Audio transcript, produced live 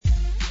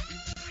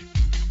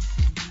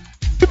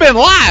been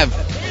live.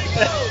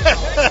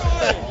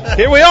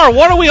 Here we are.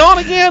 What are we on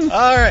again?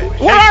 All right.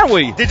 Where are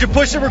we? Did you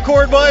push the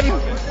record button?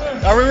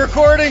 Are we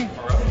recording?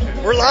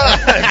 We're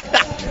live.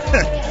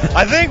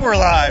 I think we're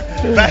live.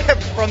 Back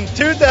from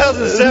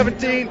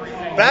 2017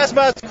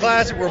 Bassmasters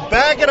Classic. We're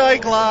back at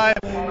Ike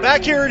Live,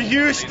 back here in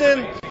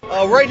Houston,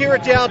 right here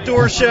at the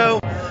Outdoor Show.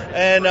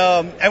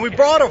 And we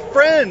brought a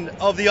friend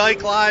of the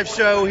Ike Live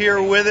show here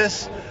with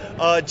us.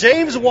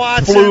 James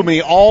Watson flew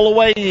me all the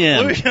way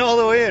in.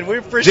 We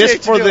appreciate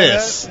just for you doing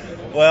this.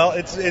 That. Well,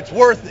 it's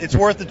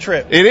worth the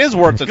trip. It is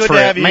worth the good trip,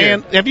 to have you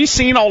man. here. Have you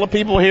seen all the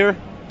people here?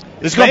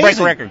 It's going to break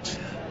records.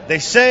 They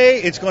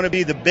say it's going to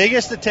be the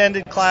biggest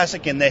attended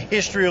classic in the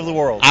history of the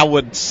world. I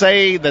would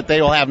say that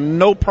they will have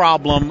no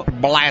problem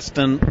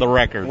blasting the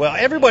record. Well,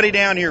 everybody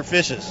down here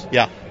fishes.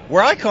 Yeah.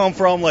 Where I come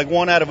from, like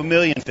 1 out of a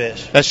million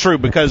fish. That's true,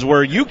 because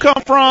where you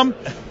come from,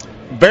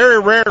 very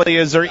rarely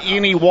is there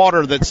any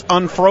water that's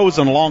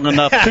unfrozen long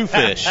enough to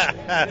fish.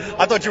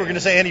 I thought you were going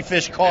to say any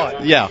fish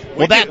caught. Yeah,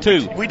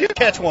 too. We do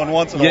catch one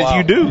once in a while. Yes,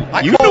 you do.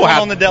 I caught one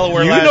on the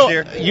Delaware last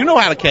year. You know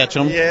how to catch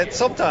them. Yeah,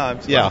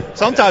 sometimes. Yeah.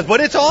 Sometimes.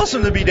 But it's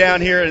awesome to be down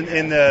here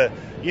in the,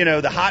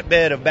 the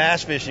hotbed of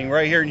bass fishing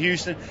right here in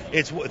Houston.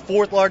 It's the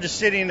 4th largest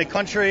city in the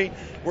country.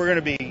 We're going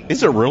to be.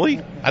 Is it really?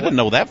 I didn't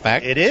know that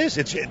fact. It is.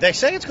 They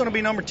say it's going to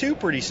be number 2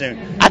 pretty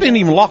soon. I didn't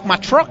even lock my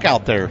truck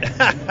out there.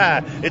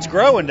 It's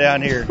growing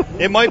down here.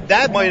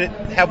 That might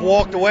have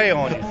walked away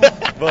on you.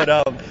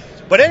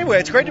 But anyway,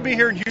 it's great to be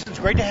here in Houston. It's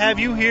great to have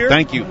you here.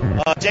 Thank you.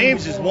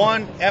 James has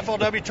won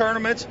FLW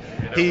tournaments.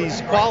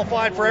 He's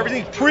qualified for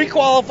everything.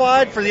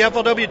 Pre-qualified for the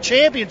FLW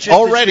championship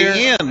already this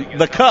year. In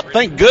the cup.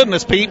 Thank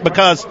goodness, Pete,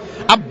 because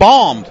I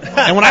bombed.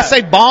 And when I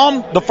say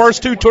bombed, the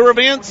first 2 tour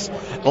events,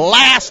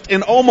 last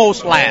and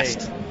almost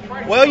last.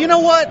 Well, you know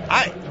what?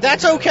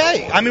 That's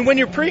okay. I mean, when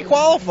you're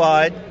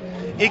pre-qualified,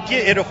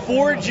 it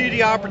affords you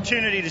the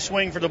opportunity to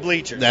swing for the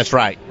bleachers. That's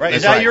right. Right?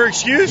 Is that your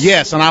excuse?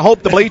 Yes, and I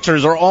hope the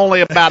bleachers are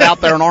only about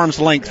out there an arm's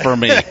length for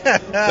me.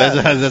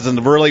 That's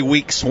a really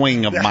weak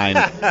swing of mine.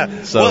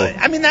 So, well,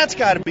 I mean, that's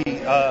got to be,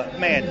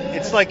 man,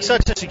 it's like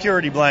such a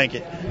security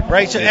blanket,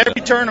 right? So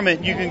every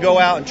tournament you can go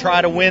out and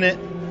try to win it.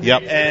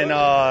 Yep. And,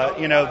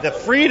 the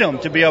freedom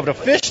to be able to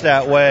fish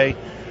that way,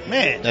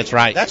 man. That's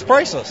right. That's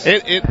priceless.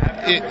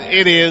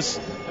 It is.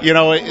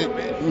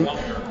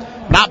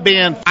 Not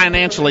being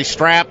financially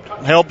strapped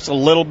helps a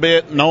little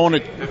bit, knowing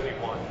that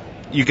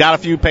you got a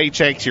few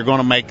paychecks you're going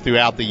to make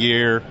throughout the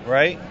year.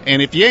 Right.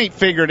 And if you ain't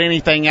figured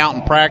anything out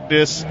in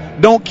practice,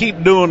 don't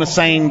keep doing the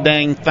same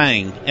dang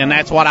thing. And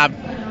that's what I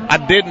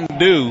didn't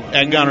do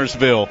at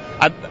Guntersville.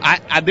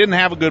 I didn't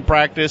have a good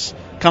practice.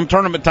 Come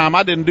tournament time,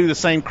 I didn't do the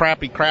same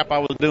crappy crap I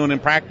was doing in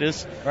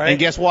practice. Right. And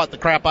guess what? The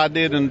crap I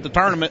did in the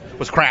tournament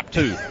was crap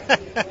too.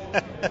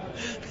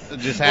 It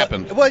just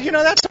happened.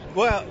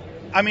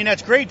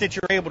 That's great that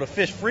you're able to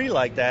fish free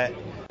like that.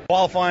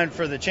 Qualifying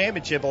for the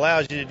championship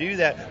allows you to do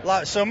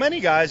that. So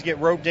many guys get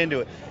roped into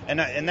it,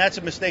 and that's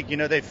a mistake.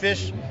 They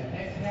fish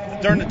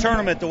during the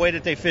tournament the way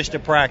that they fished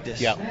at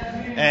practice. Yeah.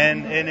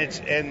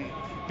 And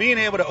being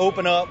able to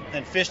open up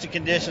and fish the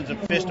conditions and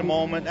fish the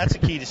moment, that's the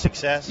key to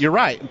success. You're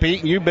right,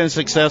 Pete. You've been a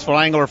successful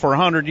angler for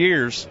 100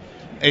 years,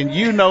 and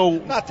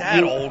not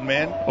that old,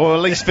 man. Well,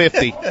 at least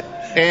 50.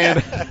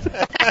 And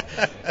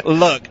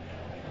look.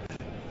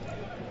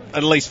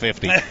 At least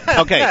 50.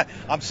 Okay.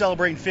 I'm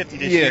celebrating 50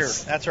 this year.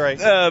 That's right.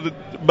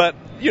 But,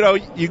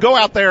 you go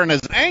out there, and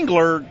as an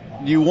angler,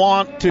 you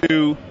want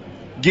to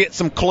get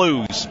some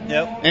clues.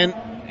 Yep.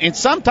 And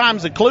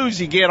sometimes the clues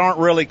you get aren't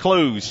really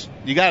clues.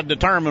 You got to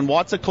determine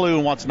what's a clue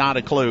and what's not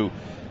a clue.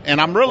 And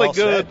I'm really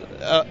good.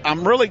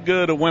 I'm really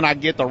good at when I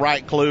get the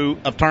right clue.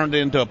 I've turned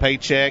it into a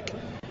paycheck.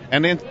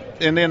 And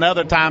then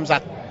other times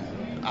I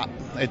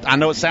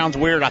know it sounds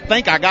weird. I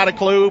think I got a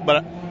clue,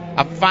 but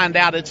I find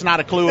out it's not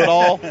a clue at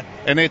all,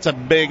 and it's a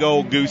big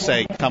old goose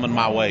egg coming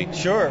my way.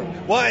 Sure.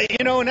 Well,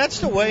 and that's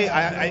the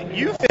way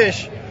you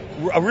fish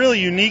really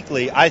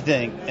uniquely, I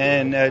think,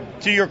 and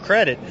to your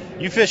credit,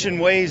 you fish in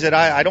ways that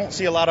I don't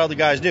see a lot of other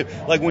guys do.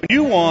 Like when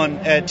you won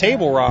at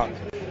Table Rock,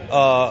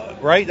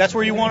 right? That's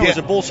where you won? Or was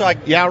it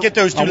Bullshot? Yeah, get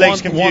those two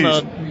lakes confused. Won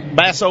a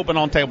Bass Open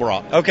on Table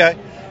Rock. Okay.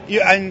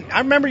 And I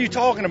remember you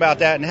talking about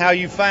that and how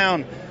you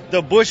found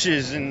the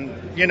bushes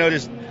and,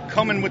 just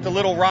coming with the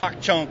little rock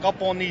chunk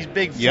up on these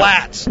big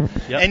flats,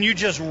 and you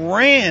just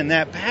ran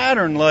that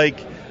pattern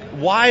like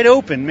wide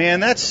open,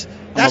 man. That's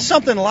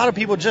something a lot of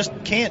people just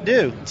can't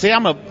do. See,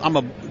 I'm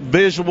a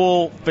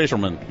visual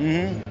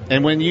fisherman,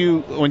 and when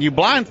you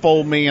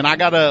blindfold me and I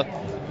gotta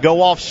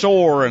go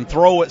offshore and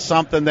throw at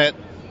something that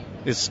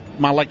is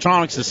my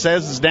electronics that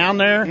says it's down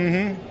there,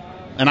 and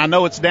I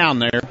know it's down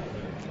there,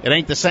 it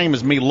ain't the same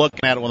as me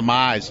looking at it with my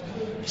eyes.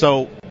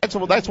 So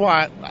that's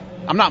why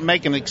I'm not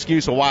making an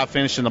excuse of why I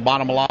finish in the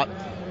bottom a lot.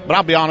 But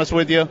I'll be honest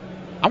with you,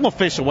 I'm going to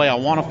fish the way I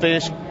want to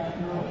fish.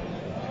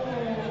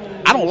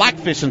 I don't like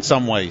fishing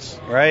some ways.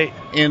 Right.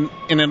 And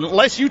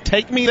unless you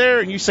take me there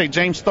and you say,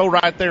 James, throw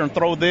right there and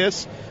throw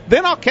this,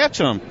 then I'll catch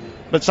them.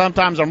 But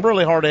sometimes I'm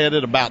really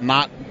hard-headed about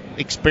not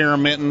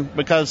experimenting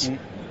because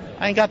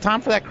I ain't got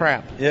time for that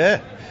crap.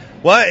 Yeah.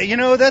 Well, you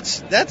know,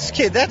 that's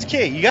key. That's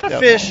key. You got to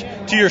fish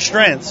to your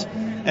strengths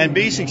and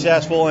be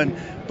successful.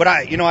 But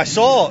I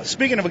saw,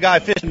 speaking of a guy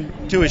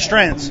fishing to his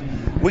strengths,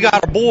 we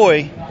got a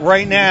boy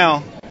right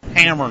now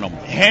hammering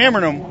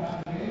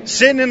them,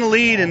 sitting in the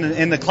lead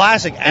in the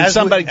classic, and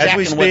somebody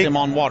jacking with him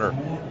on water.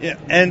 Yeah,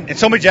 and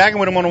somebody jacking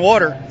with him on the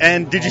water.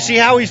 And did you see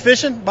how he's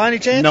fishing by any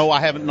chance? No, I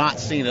haven't not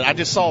seen it. I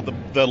just saw the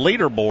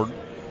leaderboard,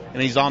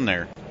 and he's on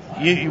there.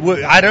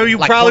 I know you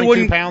like probably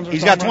wouldn't. Pounds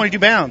he's got 22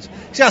 pounds.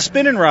 He's got a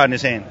spinning rod in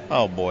his hand.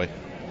 Oh boy!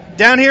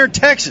 Down here in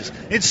Texas,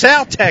 in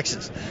South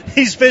Texas,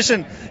 he's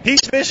fishing.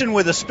 He's fishing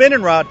with a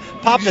spinning rod.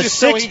 Popped a just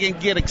 6. so he can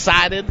get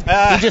excited.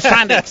 He's just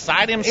trying to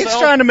excite himself. He's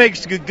trying to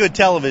make good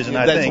television.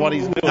 I think that's what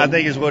he's doing. I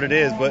think is what it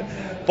is.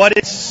 But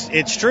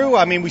it's true.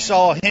 I mean, we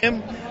saw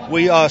him.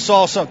 We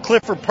saw some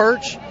Clifford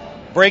Perch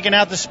breaking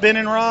out the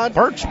spinning rod.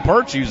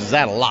 Perch uses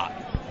that a lot.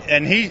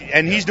 And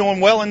he's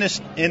doing well in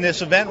this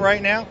event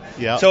right now.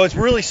 Yeah. So it's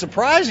really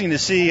surprising to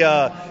see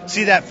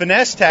that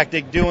finesse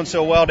tactic doing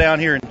so well down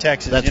here in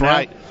Texas. That's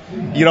right.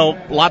 You know,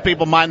 a lot of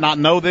people might not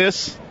know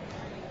this,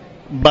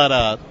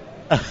 but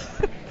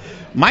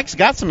Mike's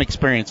got some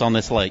experience on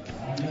this lake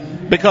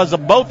because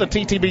of both the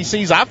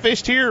TTBCs I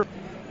fished here.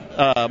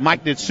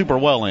 Mike did super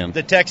well in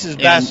the Texas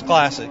Bass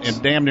Classics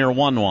and damn near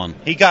won one.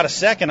 He got a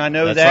second, I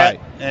know. That's that.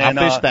 Right. And,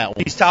 I fished that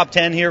one. He's top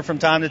 10 here from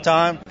time to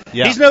time.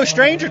 Yeah. He's no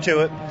stranger to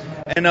it.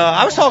 And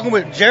I was talking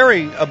with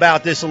Jerry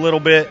about this a little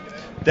bit.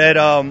 That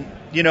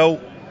you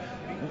know,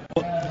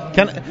 we're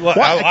going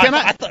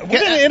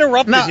to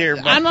interrupt this here.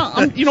 I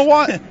know. You know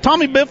what,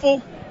 Tommy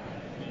Biffle.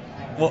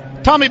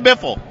 Tommy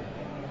Biffle.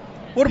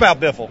 What about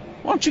Biffle?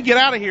 Why don't you get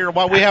out of here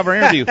while we have our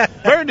interview?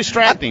 Very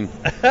distracting.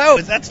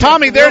 That's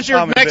Tommy, there's your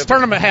Tommy next Biffle.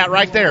 tournament hat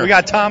right there. We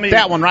got Tommy.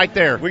 That one right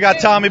there. We got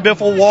Tommy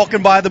Biffle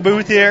walking by the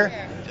booth here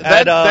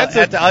at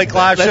the Ike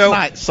Live that's show.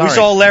 Nice. Sorry. We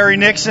saw Larry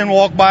Nixon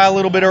walk by a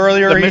little bit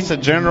earlier. The Mr.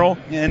 General.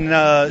 And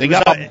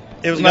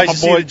it was nice to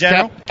see the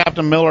General.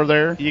 Captain Miller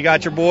there. You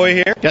got your boy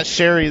here. Got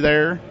Sherry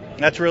there.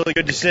 That's really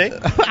good to see.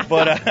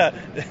 But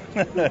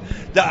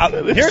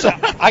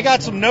I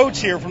got some notes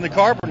here from the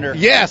carpenter.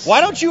 Yes. Why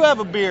don't you have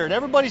a beard?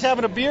 Everybody's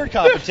having a beard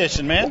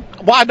competition, man.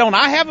 Why don't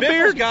I have a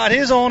beard? Got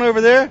his on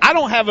over there. I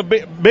don't have a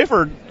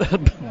Beardford.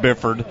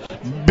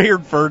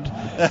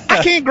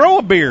 I can't grow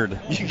a beard.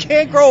 You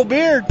can't grow a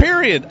beard.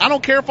 Period. I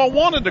don't care if I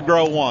wanted to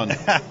grow one.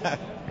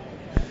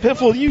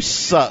 Biffle, you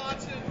suck.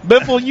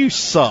 Biffle, you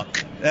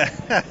suck.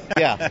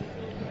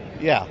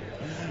 Yeah.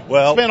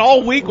 Well, spent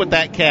all week with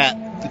that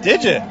cat.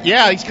 Did you?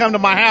 Yeah, he's come to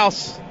my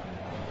house,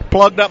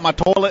 plugged up my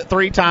toilet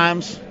 3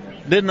 times,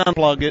 didn't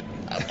unplug it,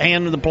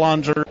 handed the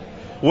plunger,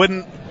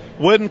 wouldn't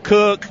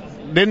cook,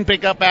 didn't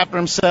pick up after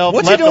himself,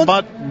 left a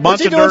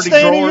bunch of dirty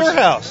drawers. In your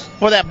house?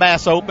 For that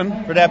bass open.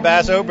 It's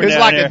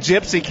like a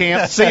gypsy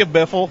camp. See you,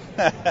 Biffle.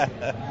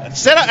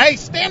 Sit up. Hey,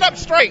 stand up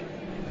straight.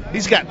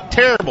 He's got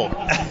terrible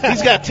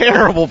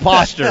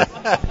posture.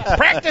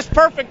 Practice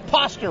perfect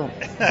posture,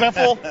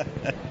 Biffle.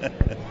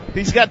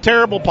 He's got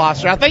terrible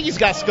posture. I think he's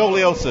got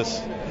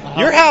scoliosis.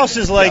 Your house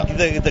is like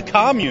the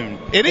commune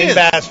in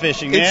bass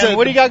fishing, man.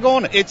 What do you got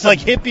going on? It's like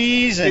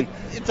hippies and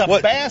it's a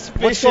bass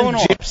fishing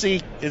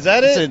gypsy. Is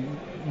that it? It's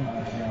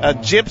a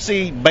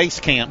gypsy base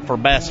camp for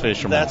bass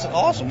fishermen. That's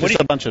awesome. Just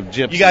a bunch of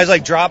gypsies. You guys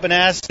like dropping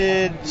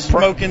acid,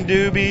 smoking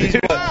doobies?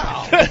 What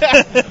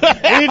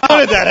are you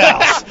doing at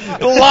that house?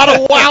 A lot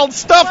of wild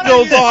stuff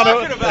goes on.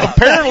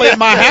 Apparently at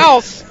my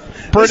house,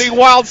 pretty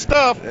wild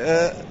stuff.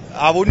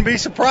 I wouldn't be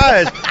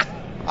surprised.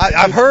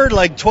 I've heard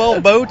like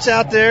 12 boats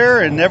out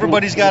there, and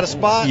everybody's got a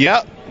spot.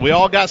 Yep, we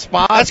all got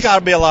spots. That's got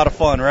to be a lot of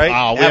fun, right?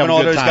 Oh, having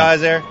all those guys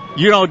there.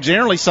 You know,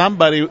 generally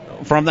somebody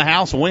from the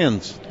house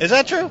wins. Is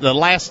that true? The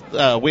last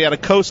we had a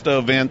Costa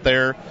event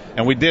there,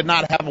 and we did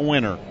not have a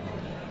winner.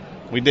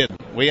 We didn't.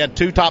 We had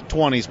 2 top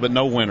 20s, but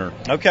no winner.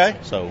 Okay.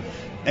 So.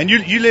 And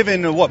you live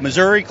in what,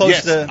 Missouri?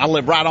 Close to? I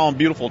live right on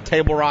beautiful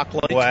Table Rock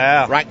Lake.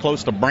 Wow. Right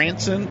close to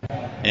Branson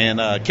and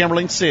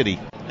Kimberling City.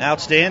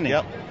 Outstanding.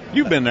 Yep.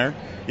 You've been there.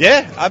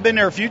 Yeah, I've been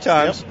there a few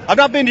times. Yep. I've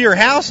not been to your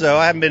house though.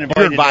 I haven't been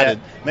invited. You're invited.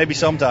 Yet. Maybe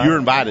sometime. You're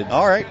invited.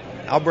 All right.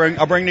 I'll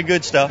bring the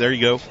good stuff. There you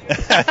go.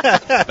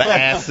 The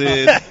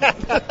acid.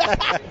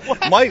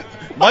 Mike.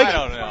 I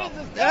don't know.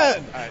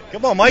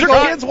 Come on, Mike. Your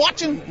kids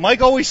watching?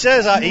 Mike always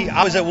says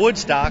I was at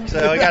Woodstock,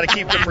 so I got to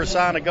keep the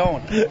persona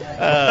going.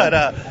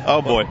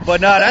 Oh boy.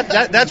 But no,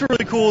 that's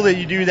really cool that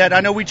you do that.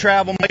 I know we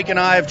travel. Mike and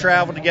I have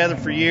traveled together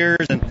for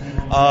years, and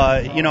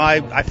you know,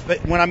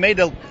 when I made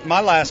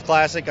my last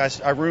classic,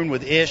 I roomed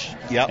with Ish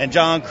and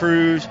John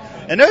Cruz,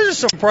 and those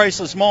are some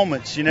priceless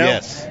moments, you know.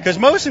 Yes. Because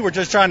mostly we're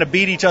just trying to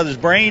beat each other's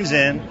brains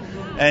in,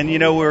 and you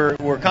know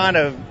we're kind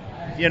of,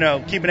 you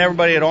know, keeping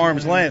everybody at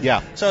arm's length.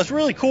 Yeah. So it's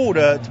really cool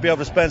to be able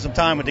to spend some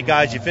time with the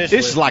guys you fish with.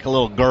 This is like a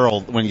little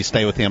girl when you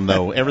stay with him,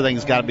 though.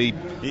 Everything's got to be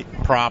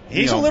prop.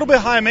 He's a little bit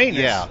high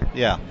maintenance.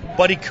 Yeah.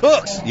 But he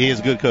cooks. He is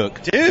a good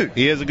cook. Dude.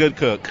 He is a good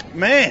cook.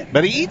 Man.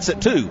 But he eats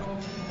it, too.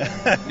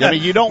 I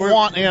mean, you don't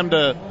want him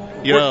to,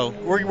 you know.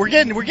 We're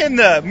getting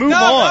the move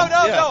on. No.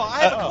 I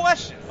have a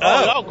question.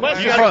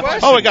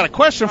 We got a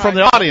question from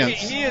the audience.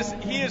 He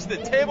is the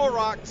Table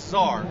Rock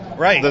czar.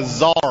 Right. The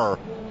czar.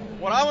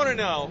 What I want to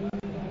know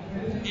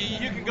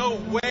go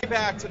way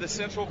back to the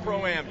Central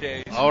Pro-Am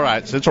days. All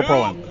right, Central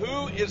Pro-Am.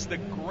 Who is the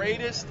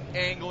greatest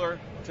angler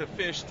to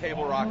fish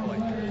Table Rock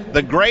Lake?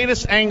 The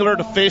greatest angler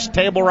to fish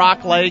Table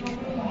Rock Lake,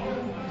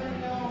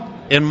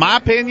 in my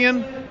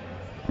opinion,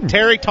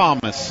 Terry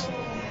Thomas.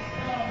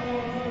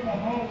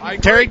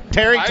 Terry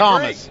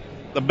Thomas,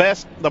 the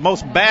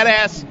most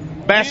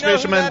badass bass Do you know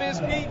fisherman. who that is,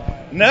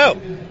 Pete? No.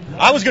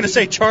 I was going to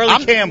say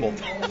Charlie Campbell.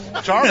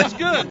 Charlie's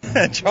good.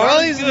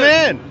 Charlie's the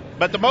man.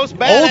 But the most Old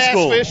badass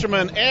school.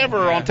 fisherman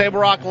ever on Table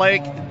Rock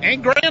Lake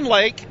and Grand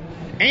Lake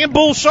and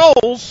Bull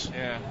Shoals,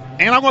 Yeah.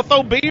 and I'm going to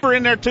throw Beaver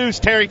in there too, is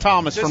Terry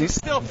Thomas Does he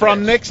still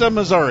from fish? Nixa,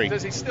 Missouri.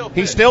 Does he still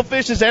He fish? still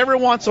fishes every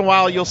once in a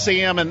while. You'll see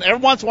him, and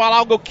every once in a while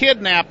I'll go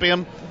kidnap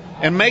him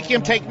and make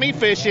him take me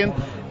fishing,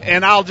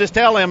 and I'll just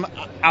tell him,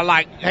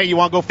 hey, you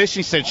want to go fishing?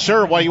 He said,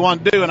 sure, what do you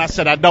want to do? And I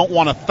said, I don't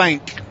want to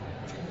think.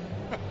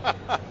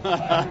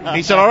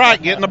 He said, all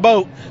right, get in the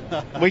boat.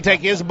 We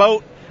take his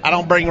boat. I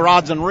don't bring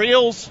rods and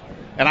reels,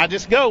 and I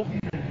just go.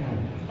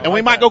 And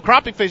we might go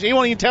crappie fishing. He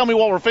won't even tell me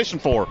what we're fishing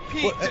for.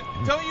 Pete,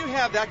 don't you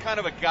have that kind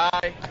of a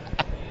guy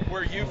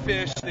where you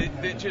fish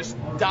that just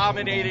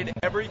dominated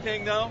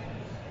everything, though?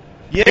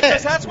 Yeah.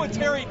 Because that's what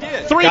Terry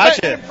did. Three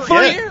Gotcha.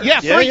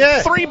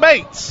 three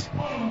baits.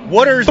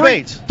 What are his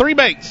baits? Three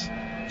baits.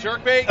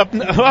 Jerkbait?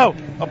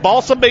 A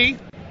balsa bee,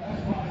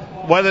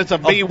 whether it's a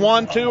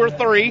B1, 2, or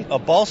 3. A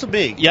balsa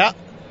bee. Yeah.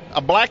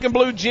 A black and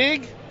blue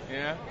jig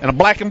Yeah. and a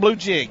black and blue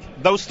jig.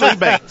 Those 3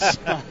 baits.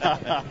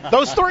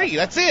 Those 3.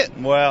 That's it.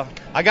 Well,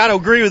 I got to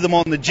agree with them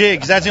on the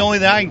jigs. That's the only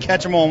thing I can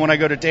catch them on when I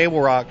go to Table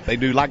Rock. They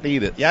do like to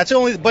eat it. Yeah,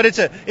 but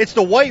it's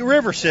the White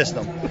River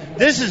system.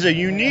 This is a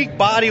unique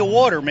body of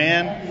water,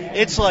 man.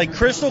 It's like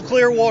crystal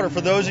clear water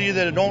for those of you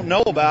that don't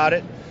know about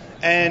it.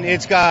 And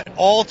it's got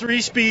all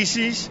 3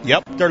 species.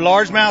 Yep. They're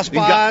largemouth He's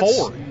got spots.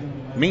 4.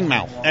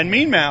 Meanmouth. And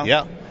meanmouth.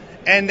 Yeah.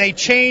 And they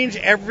change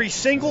every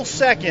single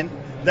second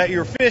that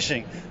you're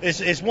fishing.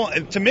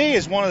 To me,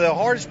 it's one of the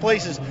hardest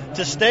places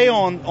to stay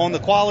on the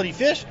quality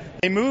fish.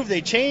 They move,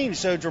 they change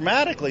so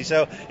dramatically.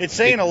 So it's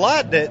saying a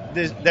lot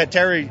that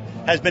Terry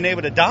has been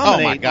able to Oh my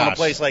dominate gosh. on a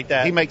place like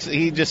that.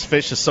 He just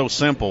fishes so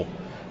simple.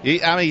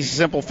 He's a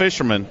simple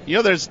fisherman.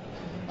 There's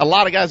a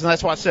lot of guys, and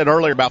that's what I said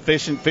earlier about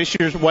fishing. Fish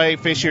your way,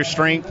 fish your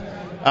strength.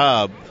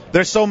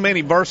 There's so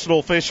many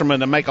versatile fishermen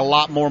that make a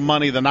lot more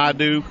money than I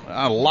do.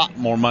 A lot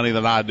more money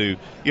than I do.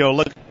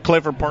 Look at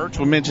Clifford Perch.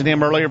 We mentioned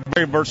him earlier.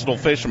 Very versatile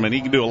fisherman.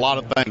 He can do a lot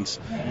of things.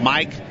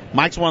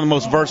 Mike's one of the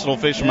most versatile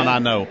fishermen I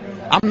know.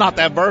 I'm not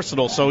that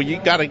versatile, so you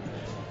got to,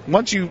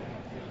 once you're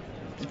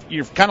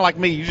kind of like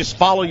me, you just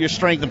follow your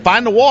strength and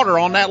find the water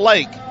on that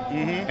lake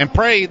and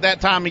pray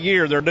that time of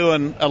year they're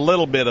doing a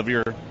little bit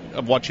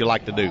of what you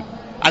like to do.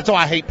 That's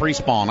why I hate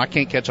pre-spawn. I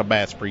can't catch a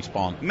bass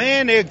pre-spawn.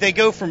 Man, they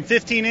go from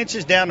 15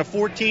 inches down to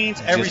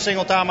 14s every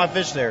single time I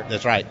fish there.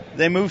 That's right.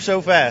 They move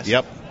so fast.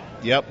 Yep.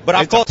 But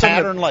I've caught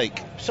pattern lake.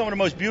 Some of the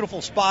most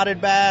beautiful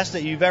spotted bass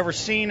that you've ever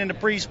seen in the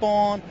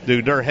pre-spawn.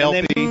 Dude, they're healthy.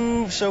 And they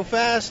move so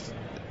fast.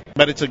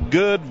 But it's a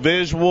good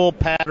visual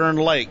pattern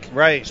lake.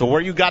 Right. So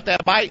where you got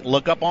that bite,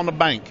 look up on the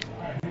bank,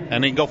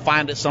 and then go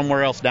find it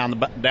somewhere else down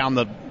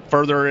the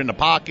further in the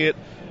pocket,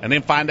 and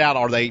then find out,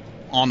 are they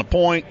on the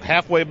point,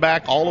 halfway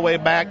back, all the way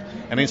back,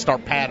 and then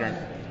start patterning.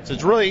 So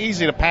it's really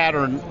easy to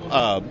pattern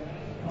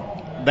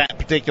that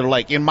particular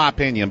lake, in my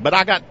opinion. But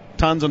I got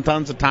tons and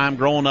tons of time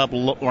growing up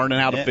learning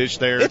how to fish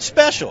there. It's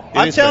special.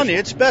 I'm telling you,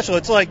 it's special.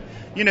 It's like,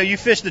 you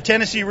fish the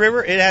Tennessee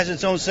River, it has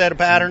its own set of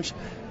patterns.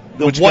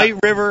 The White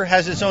River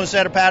has its own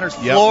set of patterns.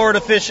 Yep. Florida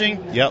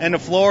fishing Yep. and the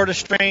Florida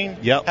strain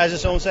has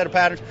its own set of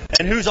patterns.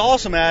 And who's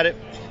awesome at it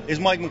is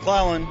Mike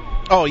McClellan.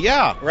 Oh,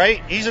 yeah.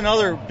 Right? He's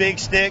another big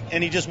stick,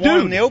 and he just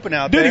won in the open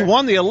out there. Dude, he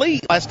won the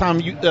Elite last time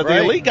the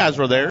Elite guys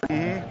were there.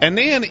 Mm-hmm. And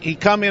then he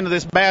come into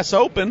this Bass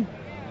Open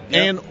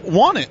and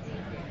won it.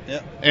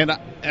 Yep.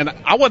 And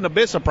I wasn't a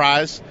bit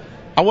surprised.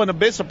 I wasn't a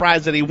bit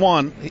surprised that he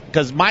won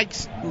because Mike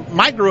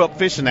grew up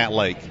fishing that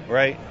lake.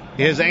 Right.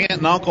 His aunt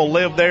and uncle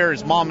lived there.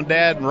 His mom and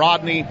dad and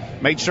Rodney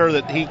made sure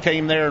that he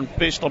came there and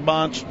fished a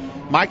bunch.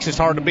 Mike's just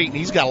hard to beat.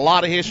 He's got a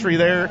lot of history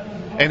there,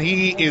 and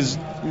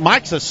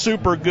Mike's a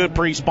super good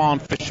pre-spawn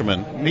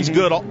fisherman. Mm-hmm. He's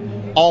good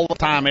all the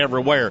time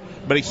everywhere,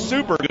 but he's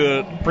super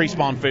good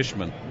pre-spawn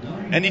fisherman.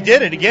 And he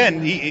did it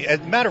again. As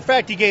a matter of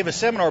fact, he gave a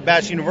seminar at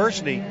Bass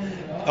University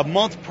a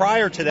month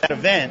prior to that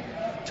event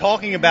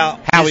talking about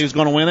how he was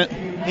going to win it.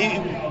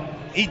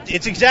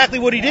 It's exactly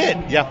what he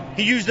did. Yeah.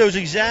 He used those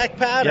exact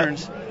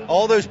patterns. Yep.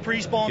 All those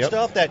pre-spawn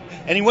stuff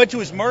and he went to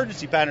his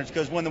emergency patterns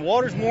because when the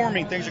water's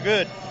warming, things are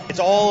good.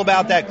 It's all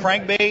about that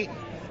crankbait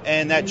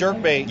and that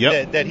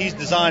jerkbait that he's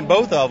designed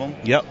both of them.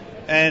 Yep.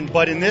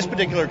 But in this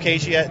particular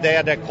case, they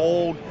had that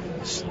cold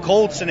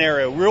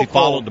scenario, real he cold. He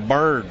followed the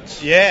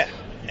birds. Yeah.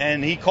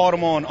 And he caught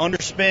them on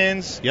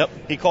underspins. Yep.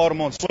 He caught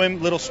them on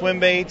little swim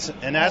baits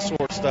and that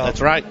sort of stuff.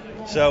 That's right.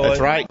 So that's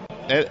right.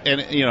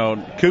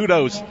 And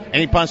kudos. And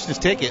he punched his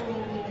ticket.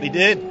 He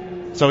did.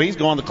 So he's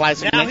going to the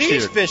Classic next year. Now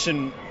he's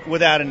fishing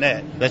without a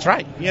net. That's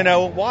right.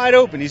 Wide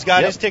open. He's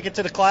got his ticket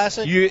to the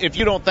Classic. If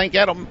you don't think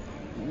Adam,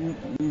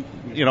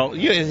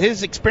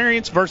 his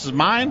experience versus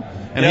mine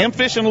and him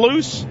fishing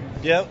loose.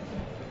 Yep.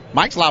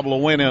 Mike's liable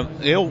to win.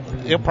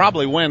 He'll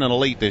probably win an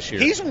elite this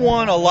year. He's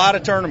won a lot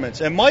of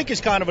tournaments, and Mike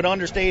is kind of an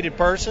understated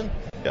person.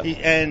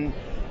 Yeah.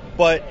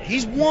 But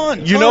he's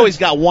won. You know he's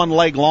got one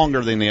leg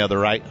longer than the other,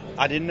 right?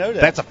 I didn't know that.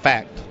 That's a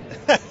fact.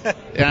 Do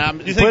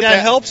you think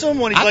that helps him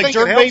when he's like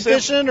jerkbait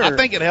fishing? Or I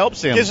think it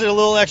helps him. Gives it a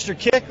little extra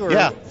kick? Or?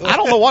 Yeah. I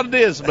don't know what it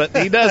is, but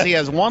he does. He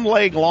has one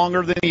leg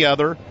longer than the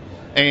other.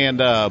 And,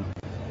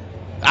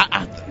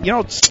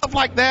 stuff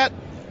like that.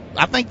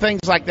 I think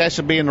things like that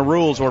should be in the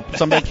rules where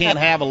somebody can't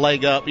have a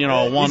leg up,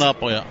 one up.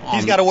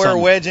 He's got to wear a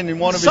wedge in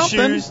one of his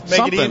shoes,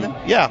 make it even.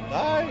 Yeah.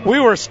 Right. We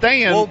were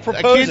staying. We'll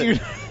propose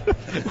it.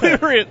 we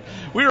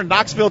were in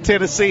Knoxville,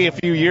 Tennessee a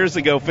few years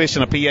ago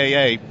fishing a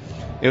PAA.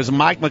 It was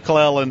Mike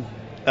McClellan,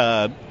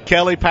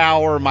 Kelly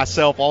Power,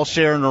 myself, all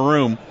sharing a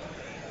room.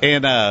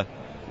 And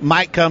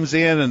Mike comes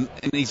in, and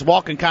he's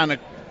walking kind of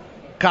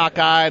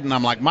cockeyed, and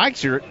I'm like,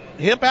 Mike's your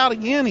hip out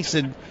again? He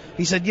said,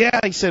 yeah.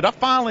 He said, I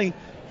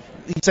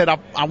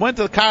went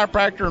to the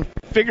chiropractor and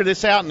figured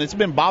this out, and it's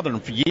been bothering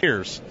him for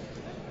years.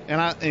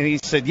 And he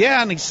said,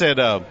 yeah. And he said,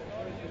 I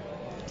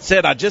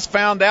just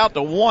found out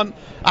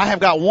I have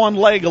got one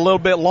leg a little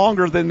bit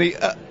longer than the.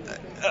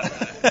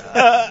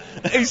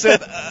 He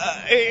said,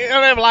 and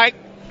I'm like,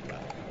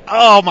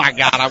 oh my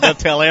God, I'm going to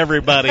tell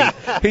everybody.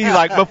 He's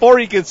like, before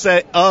he could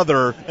say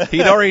other,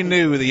 he'd already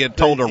knew that he had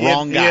told the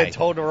wrong guy. He had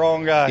told the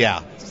wrong guy.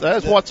 Yeah. So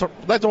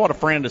that's what a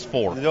friend is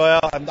for.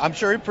 Well, I'm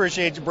sure he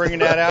appreciates you bringing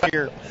that out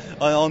here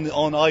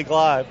on Ike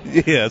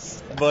Live.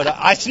 Yes. But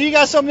I see you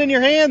got something in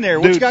your hand there.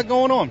 What you got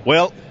going on?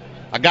 Well,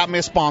 I got me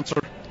a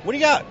sponsor. What do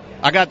you got?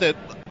 I got the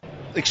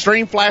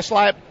Extreme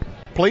Flashlight,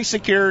 Police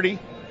Security.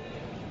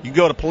 You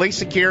go to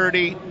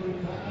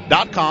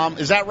policesecurity.com.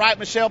 Is that right,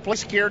 Michelle?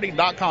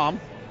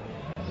 Policesecurity.com.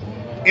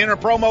 Enter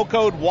promo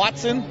code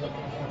Watson,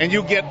 and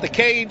you get the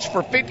cage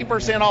for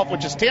 50% off,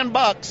 which is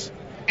 $10,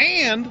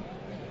 and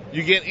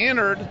you get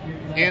entered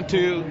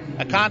into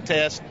a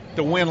contest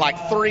to win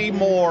like 3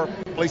 more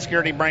Police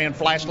Security brand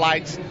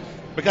flashlights,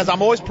 because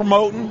I'm always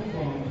promoting.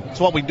 It's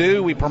what we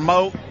do. We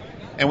promote,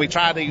 and we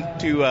try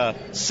to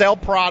sell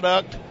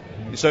product.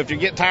 So if you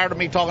get tired of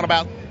me talking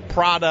about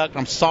product,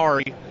 I'm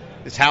sorry.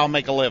 It's how I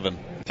make a living.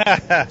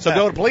 So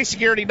go to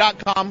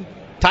policesecurity.com,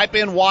 type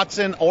in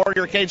Watson or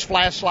your cage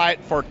flashlight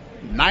for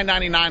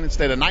 $9.99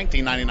 instead of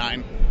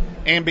 $19.99,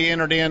 and be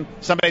entered in.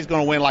 Somebody's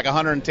going to win like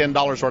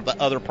 $110 worth of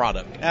other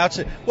product.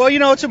 Well,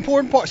 it's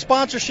important.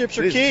 Sponsorships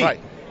are key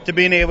to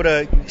being able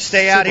to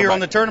stay out here on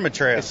the tournament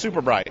trail. It's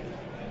super bright.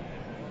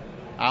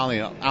 I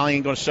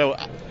ain't going to show.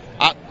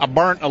 I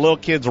burnt a little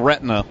kid's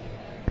retina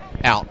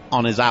out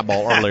on his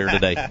eyeball earlier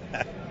today.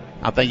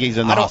 I think he's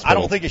in the hospital. I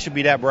don't think it should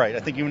be that bright. I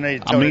think you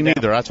need to tone it down. Me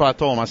neither. That's what I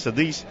told him. I said,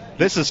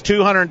 this is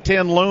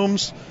 210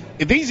 looms.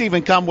 These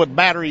even come with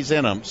batteries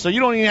in them, so you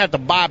don't even have to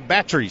buy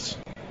batteries.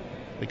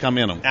 They come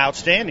in them.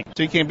 Outstanding.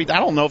 So you can't beat. I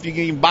don't know if you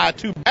can even buy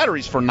 2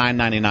 batteries for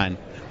 $9.99.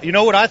 You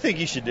know what I think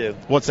you should do?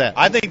 What's that?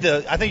 I think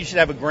you should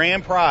have a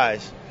grand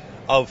prize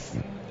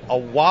of a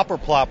Whopper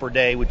Plopper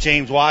Day with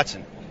James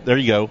Watson. There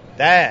you go.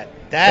 That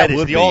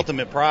is the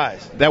ultimate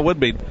prize. That would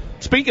be.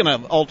 Speaking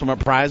of ultimate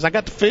prize, I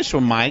got to fish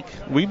with Mike.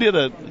 We did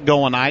a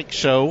Going Ike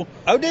show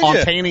on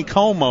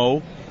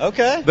Taneycomo.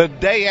 Okay. The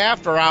day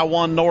after I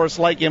won Norris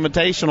Lake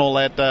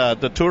Invitational at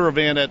the tour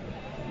event at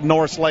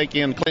Norris Lake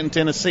in Clinton,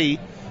 Tennessee.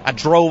 I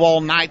drove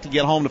all night to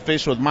get home to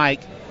fish with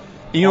Mike.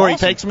 You know where he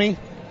takes me?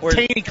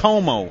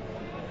 Taneycomo,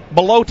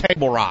 below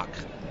Table Rock.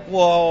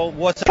 Well,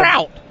 what's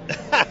trout?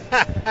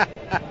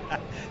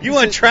 You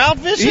went trout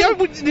fishing? Yeah,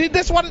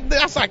 that's what.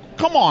 I was like,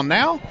 come on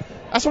now.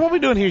 I said, what are we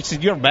doing here? He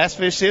said, you ever bass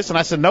fish this? And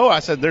I said, no. I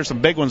said, there's some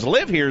big ones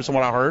live here is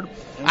what I heard.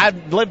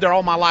 I've lived there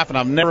all my life, and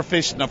I've never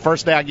fished. And the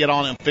first day I get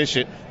on and fish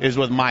it is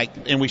with Mike,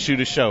 and we shoot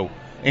a show.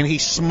 And he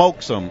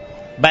smokes them,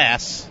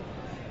 bass,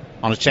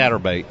 on a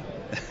chatterbait.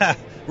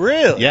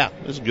 Really? Yeah,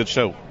 it was a good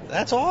show.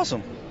 That's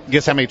awesome.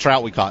 Guess how many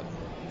trout we caught?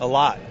 A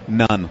lot.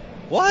 None.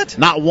 What?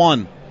 Not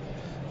one.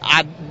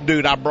 I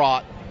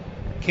brought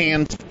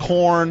canned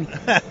corn,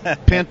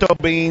 pinto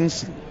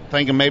beans,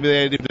 thinking maybe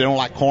if they don't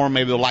like corn,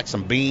 maybe they'll like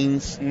some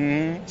beans,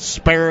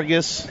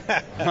 asparagus.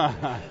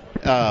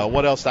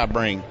 What else did I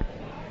bring?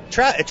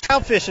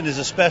 Trout fishing is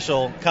a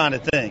special kind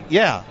of thing.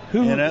 Yeah.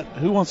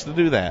 Who wants to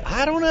do that?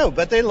 I don't know,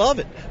 but they love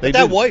it. But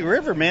that White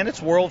River, man,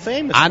 it's world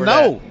famous. I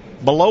know.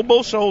 That. Below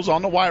Bull Shoals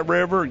on the White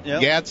River,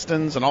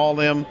 Gadsden's and all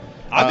them.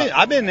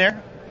 I've been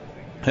there.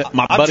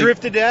 I've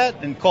drifted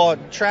that and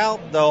caught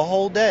trout the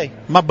whole day.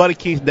 My buddy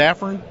Keith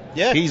Daffern,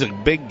 yeah, he's a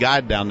big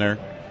guide down there.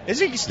 Is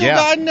he still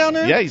guiding down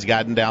there? Yeah, he's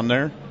guiding down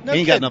there. He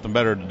ain't got nothing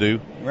better to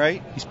do.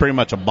 Right. He's pretty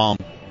much a bum.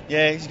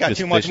 Yeah, he's got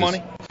too much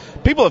money.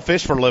 People that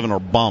fish for a living are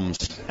bums.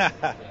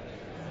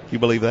 You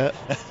believe that?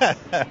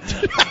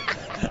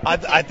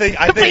 I think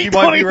you might be right.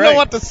 I don't even know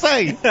what to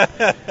say.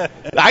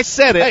 I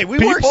said it. Hey,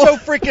 we work so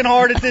freaking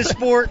hard at this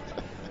sport.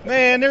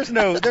 Man, there's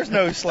no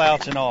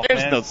slouching off, man.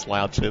 There's no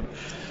slouching.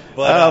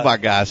 But, oh, my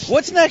gosh.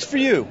 What's next for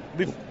you?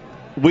 You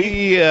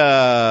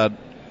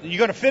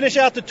going to finish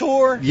out the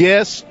tour?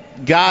 Yes.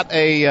 Got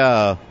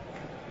a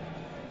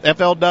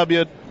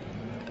FLW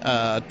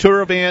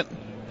tour event.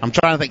 I'm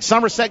trying to think.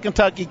 Somerset,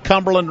 Kentucky,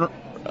 Cumberland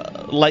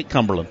Lake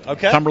Cumberland.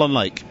 Okay. Cumberland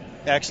Lake.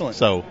 Excellent.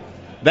 So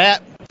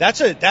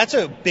that's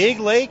a big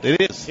lake.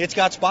 it is. It's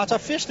got spots.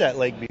 I've fished that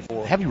lake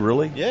before. Have you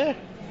really? Yeah.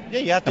 Yeah,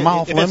 you have to. Am I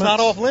off if limits? it's not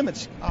off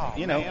limits, Oh,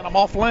 you know, man, I'm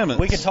off limits.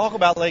 we can talk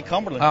about Lake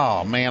Cumberland.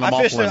 Oh man, I'm I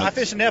off fished limits. I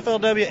fished an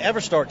FLW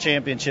Everstart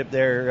Championship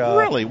there.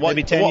 Really?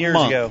 Maybe 10 what years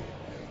month? ago.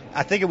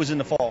 I think it was in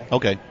the fall.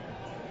 Okay.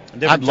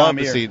 Different I'd love time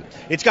of to year. see it.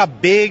 It's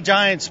got big,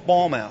 giant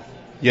smallmouth.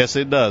 Yes,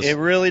 it does. It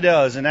really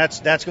does, and that's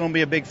going to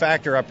be a big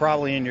factor,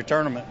 probably in your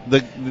tournament.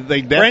 They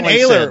Brent definitely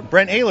Ayler,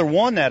 Brent Ayler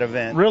won that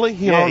event. Really?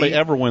 He hardly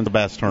ever wins the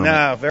bass tournament.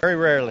 No, very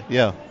rarely.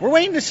 Yeah. We're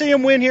waiting to see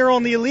him win here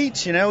on the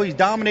Elites. You know, he's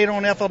dominated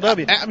on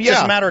FLW. It's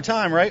just a matter of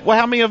time, right? Well,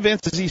 how many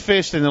events has he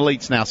fished in the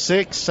elites now?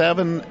 6,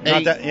 7, 8?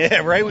 Not that, yeah,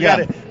 right. We Yeah.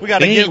 got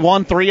to He get ain't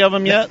won 3 of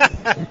them yet.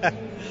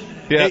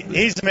 Yeah.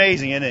 He's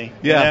amazing, isn't he?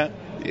 Yeah.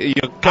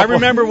 I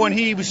remember when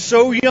he was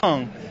so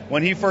young,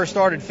 when he first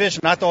started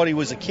fishing, I thought he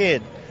was a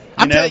kid.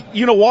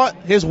 You know what?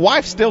 His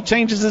wife still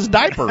changes his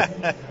diaper.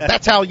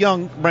 That's how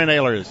young Brent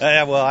Ayler is.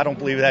 Well, I don't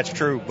believe that's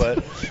true,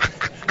 but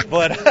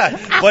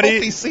but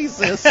he sees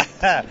this.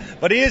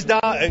 But he is.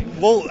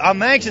 Well,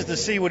 I'm anxious to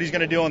see what he's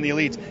going to do on the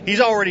elites.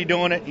 He's already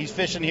doing it. He's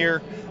fishing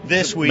here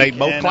this week. Made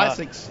both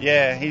classics.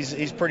 Yeah,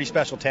 he's pretty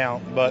special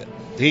talent, but.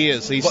 He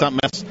is. He's something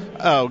else.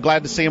 Oh,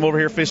 glad to see him over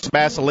here fishing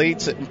Bass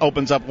Elites. It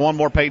opens up one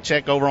more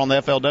paycheck over on the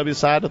FLW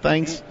side of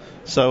things.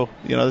 So,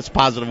 it's a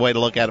positive way to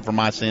look at it from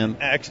my end.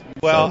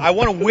 Well, I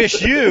want to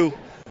wish you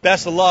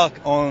best of luck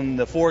on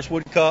the Forrest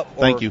Wood Cup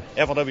or Thank you.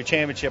 FLW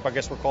Championship, I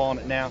guess we're calling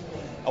it now.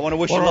 I want to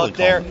wish What you are luck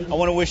they there. calling I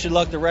want to wish you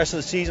luck the rest of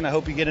the season. I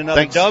hope you get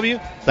another Thanks. W.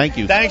 Thank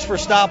you. Thanks for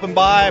stopping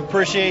by. I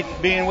appreciate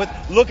being with.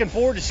 Looking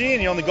forward to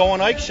seeing you on the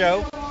Going Ike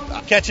show.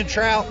 Catching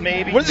trout,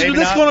 maybe. Is maybe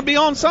this not. going to be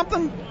on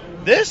something?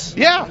 This?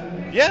 Yeah.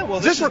 Yeah, well,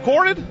 Is this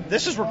recorded?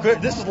 This is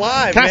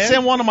live, Can man. I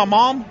send one to my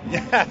mom?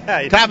 Yeah.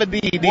 Can I have a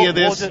DVD of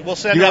this? We'll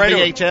send you it got right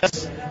over.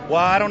 VHS? Well,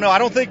 I don't know. I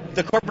don't think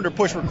the Carpenter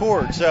pushed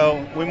record,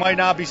 so we might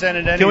not be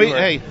sending it Can we?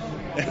 anywhere.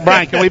 Hey,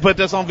 Brian, can we put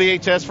this on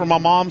VHS for my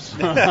mom's?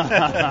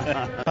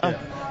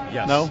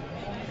 Yes. No?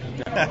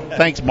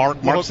 Thanks,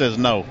 Mark. Mark says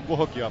no. We'll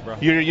hook you up, bro.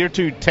 You're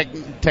too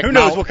technology. Who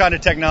knows what kind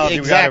of technology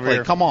we got over Exactly.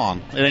 here? Come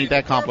on. It ain't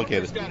that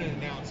complicated.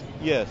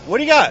 Yes. What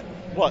do you got?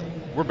 What?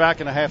 We're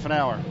back in a half an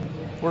hour.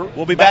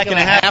 We'll be back in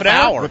a half an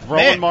hour. With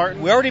Roland Man,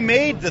 Martin. We already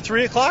made the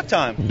 3 o'clock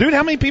time. Dude,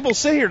 how many people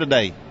sit here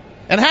today?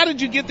 And how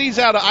did you get these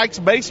out of Ike's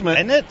basement?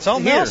 Isn't it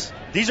something here? else?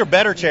 These are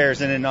better chairs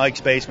than in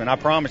Ike's basement. I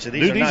promise you.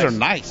 Dude, these are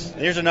nice.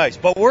 These are nice.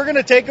 But we're going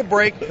to take a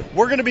break.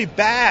 We're going to be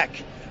back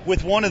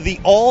with one of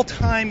the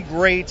all-time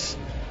greats,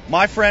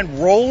 my friend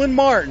Roland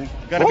Martin.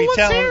 Going to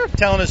be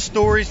telling us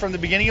stories from the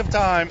beginning of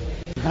time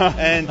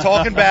and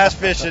talking bass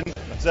fishing.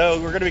 So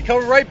we're going to be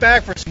coming right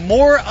back for some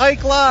more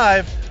Ike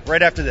Live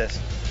right after this.